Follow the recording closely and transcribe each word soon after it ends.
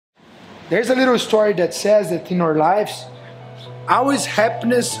There's a little story that says that in our lives, always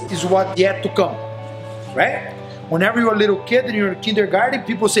happiness is what yet to come, right? Whenever you're a little kid and you're in kindergarten,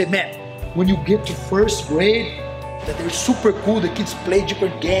 people say, man, when you get to first grade, that they're super cool, the kids play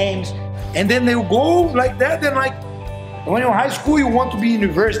different games, and then they go like that, then like, when you're in high school, you want to be in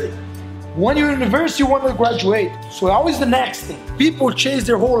university. When you're in university, you want to graduate. So always the next thing. People chase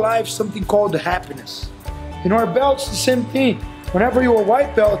their whole life something called the happiness. In our belts, the same thing. Whenever you're a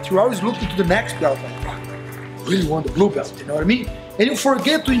white belt, you're always looking to the next belt. Like, I really want the blue belt, you know what I mean? And you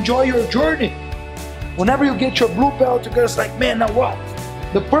forget to enjoy your journey. Whenever you get your blue belt, you're just like, man, now what?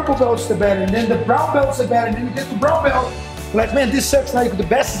 The purple belt's the better, and then the brown belt's the better, and then you get the brown belt. Like, man, this sucks. Like, the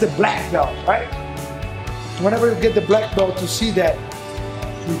best is the black belt, right? Whenever you get the black belt, you see that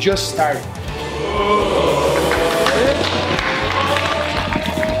you just started.